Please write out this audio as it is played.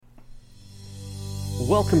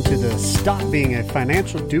Welcome to the Stop Being a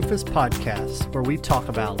Financial Doofus podcast, where we talk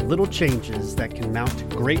about little changes that can mount to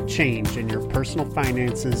great change in your personal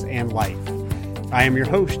finances and life. I am your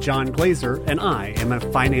host, John Glazer, and I am a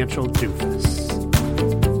financial doofus.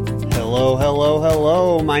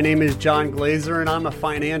 Hello. My name is John Glazer, and I'm a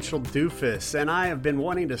financial doofus, and I have been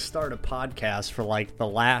wanting to start a podcast for like the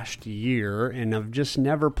last year, and I've just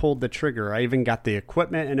never pulled the trigger. I even got the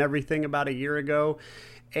equipment and everything about a year ago.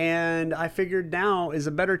 And I figured now is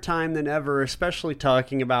a better time than ever, especially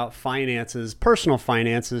talking about finances, personal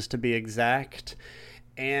finances to be exact.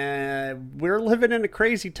 And we're living in a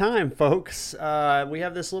crazy time, folks. We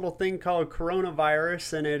have this little thing called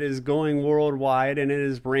coronavirus, and it is going worldwide, and it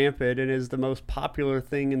is rampant. It is the most popular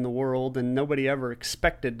thing in the world, and nobody ever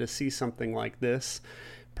expected to see something like this,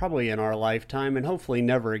 probably in our lifetime, and hopefully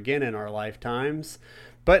never again in our lifetimes.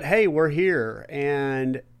 But hey, we're here,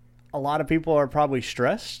 and a lot of people are probably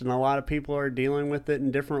stressed, and a lot of people are dealing with it in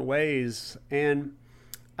different ways. And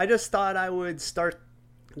I just thought I would start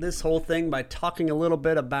this whole thing by talking a little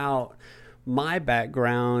bit about my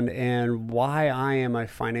background and why I am a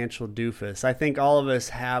financial doofus. I think all of us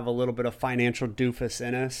have a little bit of financial doofus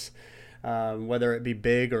in us, whether it be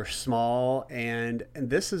big or small. And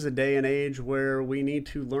this is a day and age where we need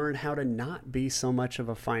to learn how to not be so much of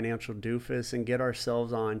a financial doofus and get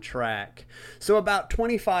ourselves on track. So about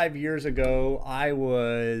 25 years ago, I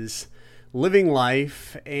was living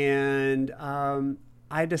life, and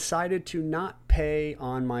I decided to not pay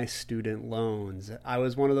on my student loans. I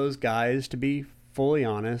was one of those guys, to be fully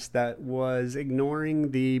honest, that was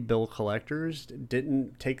ignoring the bill collectors,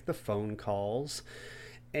 didn't take the phone calls.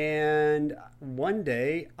 And one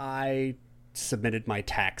day I submitted my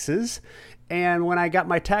taxes, and when I got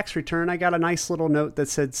my tax return, I got a nice little note that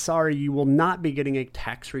said, sorry, you will not be getting a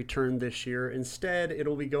tax return this year. Instead,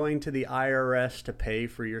 it'll be going to the IRS to pay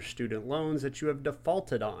for your student loans that you have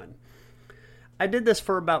defaulted on. I did this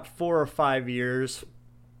for about 4 or 5 years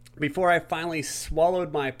before I finally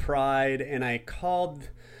swallowed my pride, and I called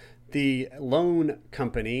the loan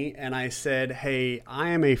company and I said, hey,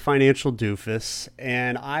 I am a financial doofus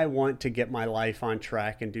and I want to get my life on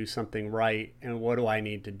track and do something right. And what do I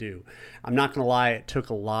need to do? I'm not going to lie, it took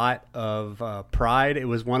a lot of pride. It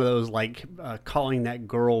was one of those like calling that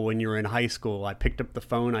girl when you were in high school. I picked up the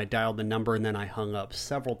phone, I dialed the number, and then I hung up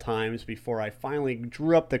several times before I finally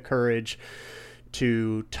drew up the courage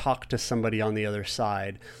to talk to somebody on the other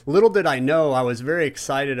side. Little did I know, I was very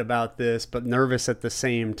excited about this, but nervous at the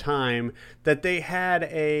same time, that they had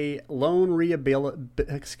a loan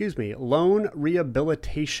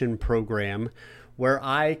rehabilitation program where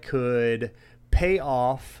I could pay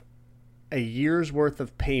off a year's worth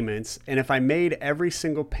of payments. And if I made every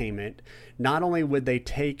single payment, not only would they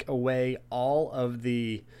take away all of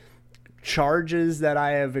the charges that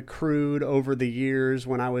I have accrued over the years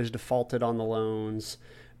when I was defaulted on the loans,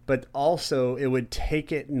 but also it would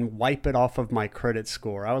take it and wipe it off of my credit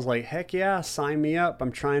score. I was like, heck yeah, sign me up.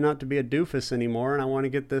 I'm trying not to be a doofus anymore, and I want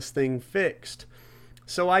to get this thing fixed.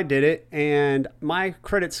 So I did it, and my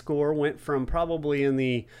credit score went from probably in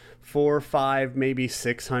the 4, 5, maybe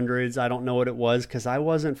 600s. I don't know what it was because I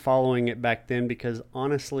wasn't following it back then, because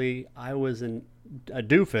honestly, I was a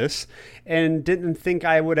doofus and didn't think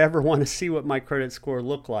I would ever want to see what my credit score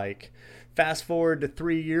looked like. Fast forward to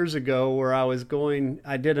 3 years ago, where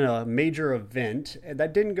I did a major event and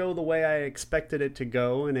that didn't go the way I expected it to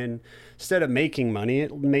go. And instead of making money,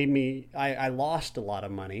 I lost a lot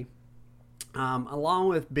of money. Along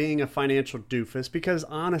with being a financial doofus, because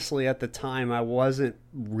honestly, at the time, I wasn't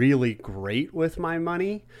really great with my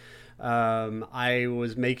money. I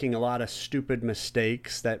was making a lot of stupid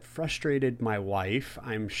mistakes that frustrated my wife,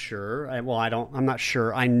 I'm sure. I'm not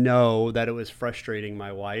sure. I know that it was frustrating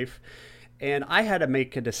my wife. And I had to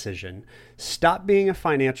make a decision. Stop being a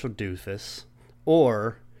financial doofus,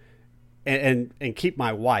 and keep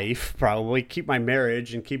my wife, probably keep my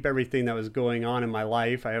marriage and keep everything that was going on in my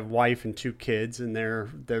life. I have a wife and 2 kids, and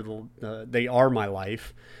they are my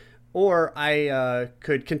life. Or I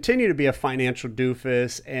could continue to be a financial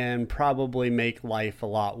doofus and probably make life a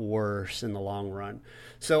lot worse in the long run.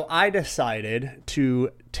 So I decided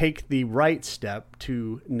to take the right step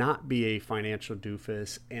to not be a financial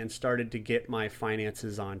doofus and started to get my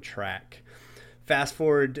finances on track. Fast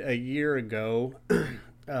forward a year ago,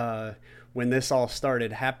 when this all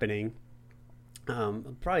started happening,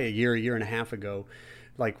 probably a year and a half ago,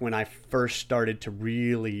 like when I first started to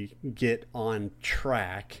really get on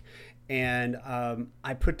track. And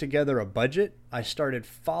I put together a budget. I started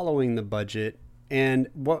following the budget. And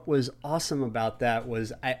what was awesome about that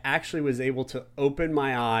was I actually was able to open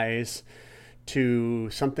my eyes to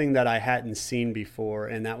something that I hadn't seen before,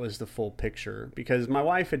 and that was the full picture. Because my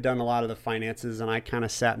wife had done a lot of the finances, and I kind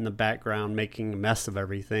of sat in the background making a mess of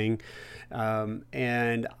everything.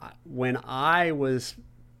 And when I was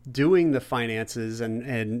doing the finances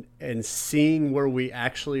and seeing where we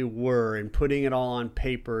actually were and putting it all on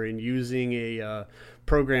paper and using a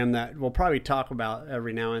program that we'll probably talk about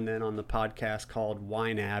every now and then on the podcast called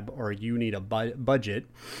YNAB, or You Need a Budget,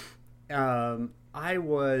 I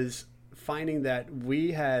was finding that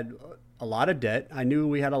we had a lot of debt. I knew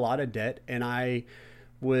we had a lot of debt, and I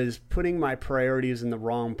was putting my priorities in the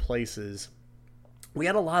wrong places. We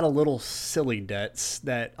had a lot of little silly debts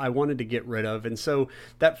that I wanted to get rid of. And so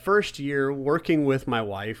that first year working with my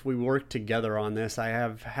wife, we worked together on this. I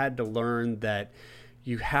have had to learn that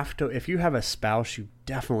you have to, if you have a spouse, you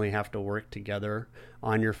definitely have to work together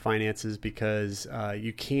on your finances, because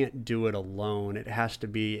you can't do it alone. It has to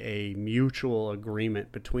be a mutual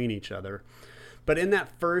agreement between each other. But in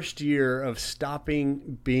that first year of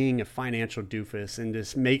stopping being a financial doofus and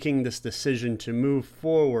just making this decision to move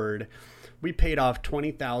forward, we paid off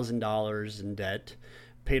 $20,000 in debt,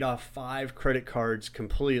 paid off 5 credit cards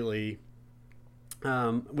completely.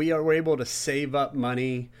 We were able to save up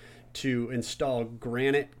money to install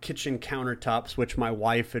granite kitchen countertops, which my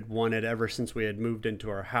wife had wanted ever since we had moved into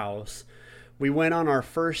our house. We went on our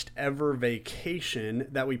first ever vacation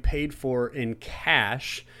that we paid for in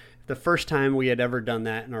cash, the first time we had ever done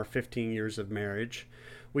that in our 15 years of marriage.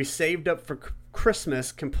 We saved up for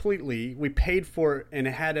Christmas completely. We paid for it and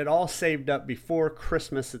had it all saved up before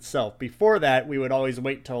Christmas itself. Before that, we would always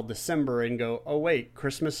wait till December and go, oh wait,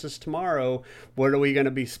 Christmas is tomorrow. What are we going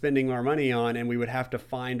to be spending our money on? And we would have to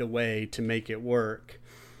find a way to make it work.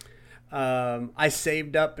 I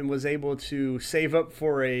saved up and was able to save up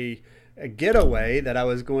for a getaway that I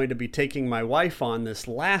was going to be taking my wife on this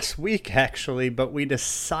last week, actually, but we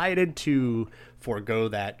decided to forego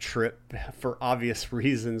that trip for obvious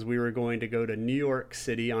reasons. We were going to go to New York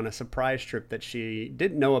City on a surprise trip that she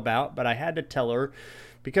didn't know about, but I had to tell her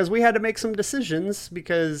because we had to make some decisions,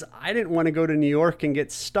 because I didn't want to go to New York and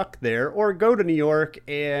get stuck there, or go to New York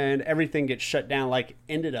and everything gets shut down like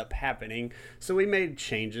ended up happening. So we made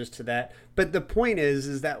changes to that. But the point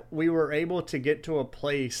is that we were able to get to a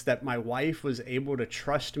place that my wife was able to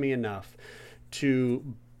trust me enough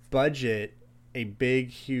to budget a big,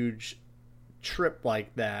 huge trip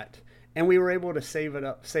like that, and we were able to save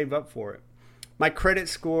up for it. My credit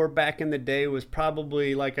score back in the day was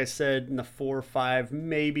probably, like I said, in the 4, 5,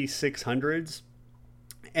 maybe 600s,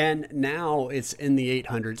 and now it's in the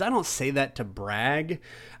 800s. I don't say that to brag.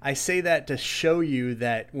 I say that to show you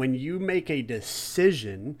that when you make a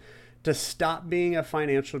decision to stop being a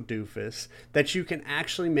financial doofus, that you can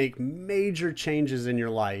actually make major changes in your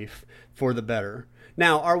life for the better.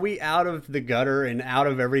 Now, are we out of the gutter and out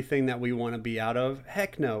of everything that we want to be out of?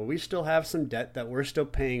 Heck no. We still have some debt that we're still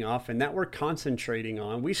paying off and that we're concentrating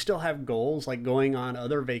on. We still have goals like going on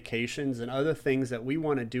other vacations and other things that we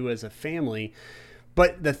want to do as a family.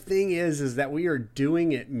 But the thing is that we are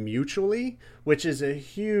doing it mutually, which is a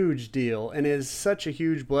huge deal and is such a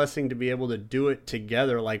huge blessing to be able to do it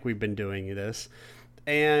together like we've been doing this.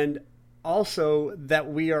 And also that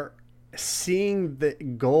we are seeing the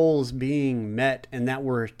goals being met and that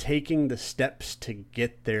we're taking the steps to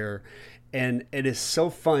get there. And it is so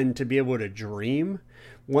fun to be able to dream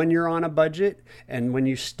when you're on a budget and when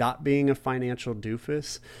you stop being a financial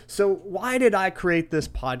doofus. So why did I create this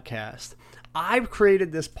podcast? I've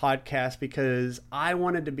created this podcast because I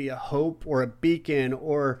wanted to be a hope or a beacon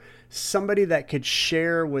or somebody that could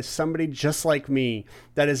share with somebody just like me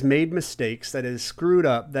that has made mistakes, that has screwed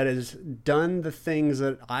up, that has done the things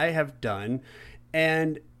that I have done,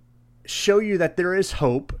 and show you that there is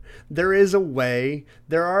hope. There is a way.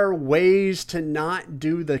 There are ways to not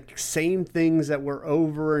do the same things that we're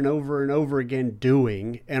over and over and over again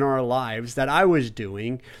doing in our lives that I was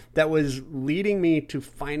doing, that was leading me to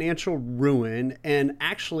financial ruin and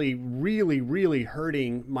actually really, really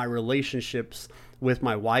hurting my relationships with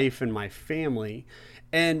my wife and my family.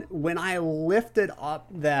 And when I lifted up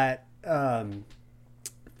that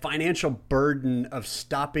financial burden of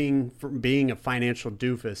stopping from being a financial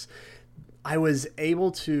doofus, I was able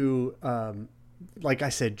to, like I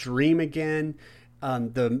said, dream again.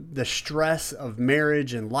 The stress of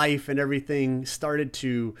marriage and life and everything started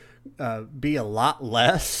to be a lot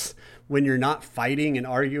less when you're not fighting and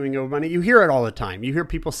arguing over money. You hear it all the time. You hear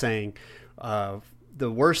people saying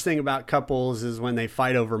the worst thing about couples is when they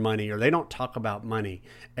fight over money or they don't talk about money.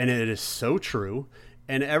 And it is so true.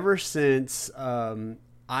 And ever since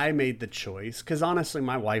I made the choice, because honestly,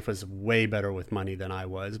 my wife was way better with money than I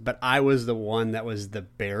was, but I was the one that was the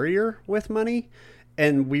barrier with money.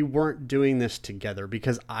 And we weren't doing this together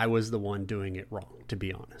because I was the one doing it wrong, to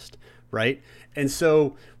be honest, right? And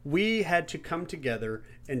so we had to come together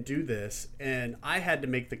and do this, and I had to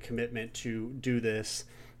make the commitment to do this.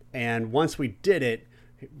 And once we did it,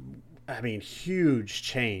 I mean, huge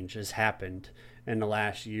change has happened in the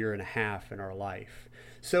last year and a half in our life.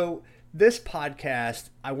 So this podcast,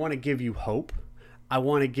 I want to give you hope. I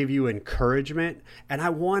want to give you encouragement, and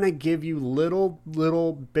I want to give you little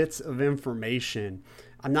bits of information.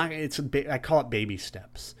 I call it baby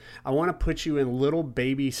steps. I want to put you in little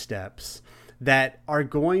baby steps that are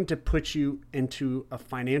going to put you into a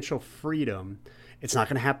financial freedom. It's not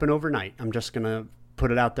going to happen overnight. I'm just going to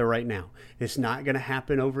put it out there right now. It's not going to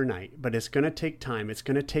happen overnight, but it's going to take time. It's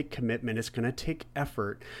going to take commitment. It's going to take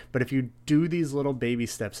effort. But if you do these little baby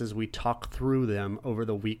steps as we talk through them over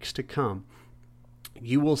the weeks to come,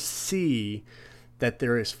 you will see that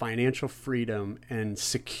there is financial freedom and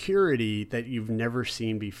security that you've never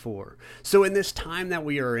seen before. So in this time that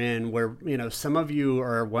we are in, where, some of you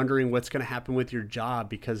are wondering what's going to happen with your job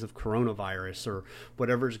because of coronavirus or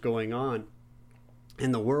whatever's going on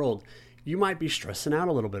in the world, you might be stressing out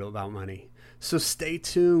a little bit about money. So stay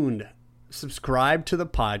tuned. Subscribe to the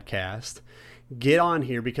podcast. Get on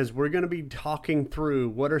here, because we're going to be talking through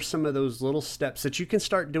what are some of those little steps that you can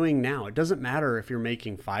start doing now. It doesn't matter if you're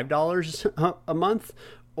making $5 a month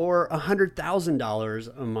or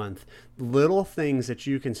 $100,000 a month. Little things that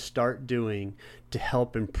you can start doing to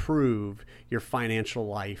help improve your financial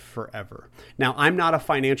life forever. Now, I'm not a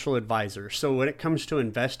financial advisor, so when it comes to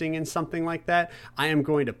investing in something like that, I am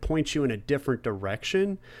going to point you in a different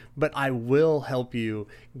direction, but I will help you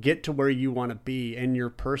get to where you want to be in your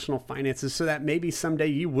personal finances, so that maybe someday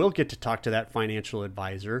you will get to talk to that financial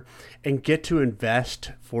advisor and get to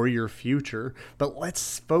invest for your future. But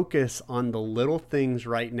let's focus on the little things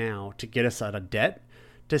right now to get us out of debt,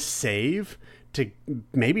 to save, to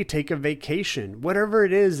maybe take a vacation. Whatever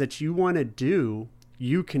it is that you want to do,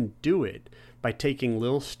 you can do it by taking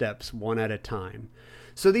little steps one at a time.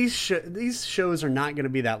 So these shows are not going to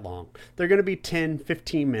be that long. They're going to be 10,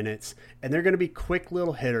 15 minutes, and they're going to be quick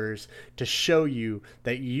little hitters to show you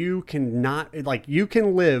that you can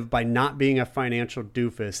live by not being a financial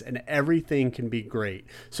doofus, and everything can be great.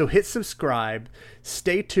 So hit subscribe,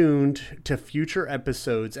 stay tuned to future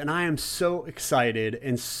episodes, and I am so excited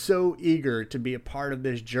and so eager to be a part of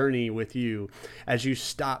this journey with you as you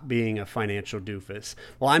stop being a financial doofus.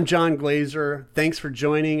 Well, I'm John Glazer. Thanks for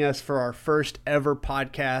joining us for our first ever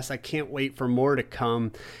podcast. I can't wait for more to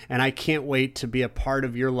come, and I can't wait to be a part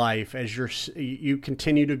of your life as you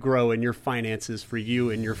continue to grow in your finances for you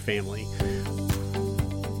and your family.